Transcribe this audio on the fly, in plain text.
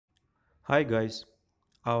Hi guys,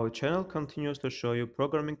 our channel continues to show you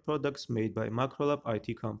programming products made by Macrolab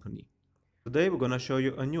IT company. Today we're gonna show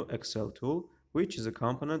you a new Excel tool which is a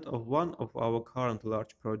component of one of our current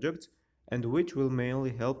large projects and which will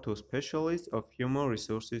mainly help to specialists of human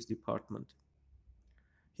resources department.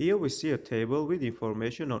 Here we see a table with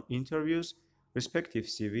information on interviews, respective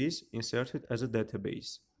CVs inserted as a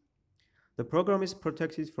database. The program is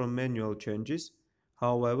protected from manual changes.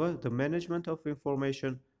 However, the management of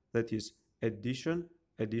information, that is, addition,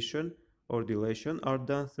 or deletion, are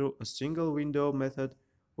done through a single window method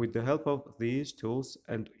with the help of these tools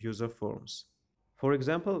and user forms. For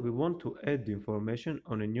example, we want to add the information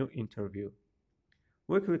on a new interview.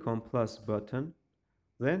 We click on plus button,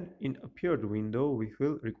 then in appeared window we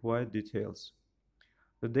fill required details.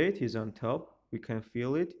 The date is on top, we can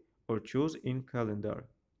fill it or choose in calendar.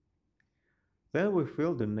 Then we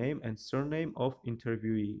fill the name and surname of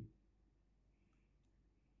interviewee.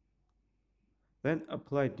 Then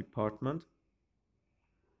applied department,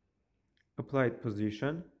 applied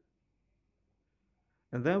position,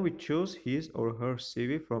 and then we choose his or her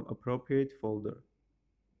CV from appropriate folder.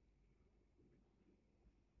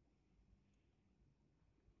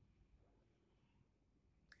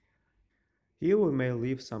 Here we may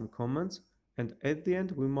leave some comments, and at the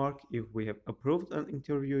end we mark if we have approved an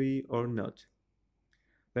interviewee or not.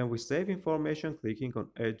 Then we save information clicking on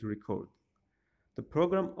Add Record. The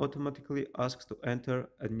program automatically asks to enter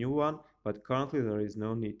a new one, but currently there is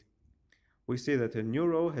no need. We see that a new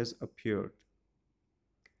row has appeared.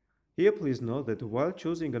 Here please note that while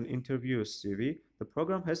choosing an interviewer's CV, the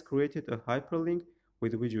program has created a hyperlink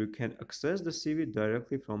with which you can access the CV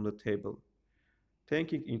directly from the table.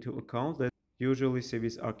 Taking into account that usually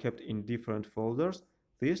CVs are kept in different folders,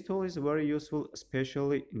 this tool is very useful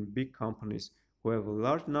especially in big companies who have a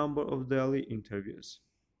large number of daily interviews.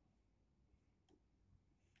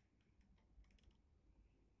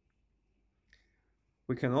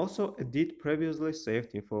 We can also edit previously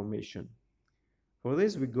saved information. For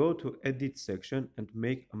this we go to Edit section and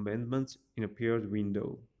make amendments in appeared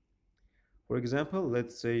window. For example,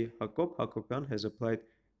 let's say Hakop Hakopian has applied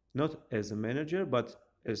not as a manager but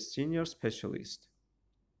as senior specialist.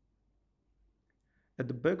 At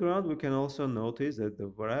the background we can also notice that the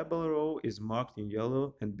variable row is marked in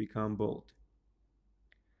yellow and become bold.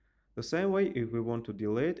 The same way, if we want to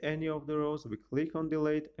delete any of the rows, we click on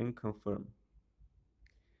delete and confirm.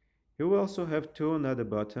 Here we also have two other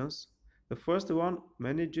buttons. The first one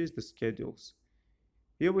manages the schedules.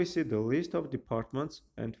 Here we see the list of departments,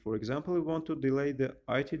 and for example we want to delete the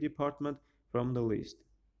IT department from the list.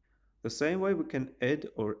 The same way we can add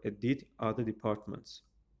or edit other departments.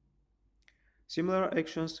 Similar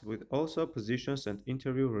actions with also positions and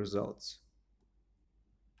interview results.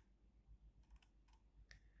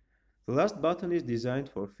 The last button is designed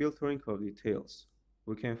for filtering of details.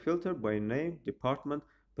 We can filter by name, department,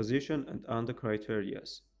 position and other criteria.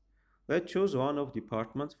 Let's choose one of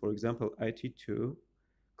departments, for example IT2.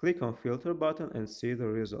 Click on filter button and see the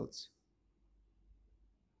results.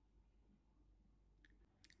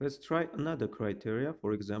 Let's try another criteria,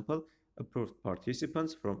 for example approved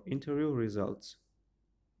participants from interview results.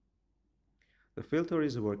 The filter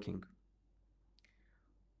is working.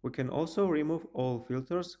 We can also remove all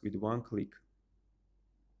filters with one click.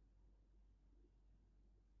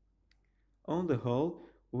 On the whole,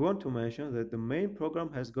 we want to mention that the main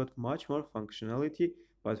program has got much more functionality,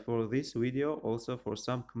 but for this video, also for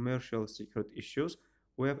some commercial secret issues,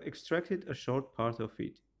 we have extracted a short part of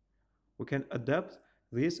it. We can adapt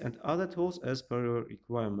this and other tools as per your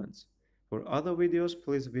requirements. For other videos,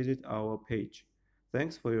 please visit our page.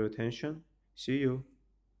 Thanks for your attention. See you.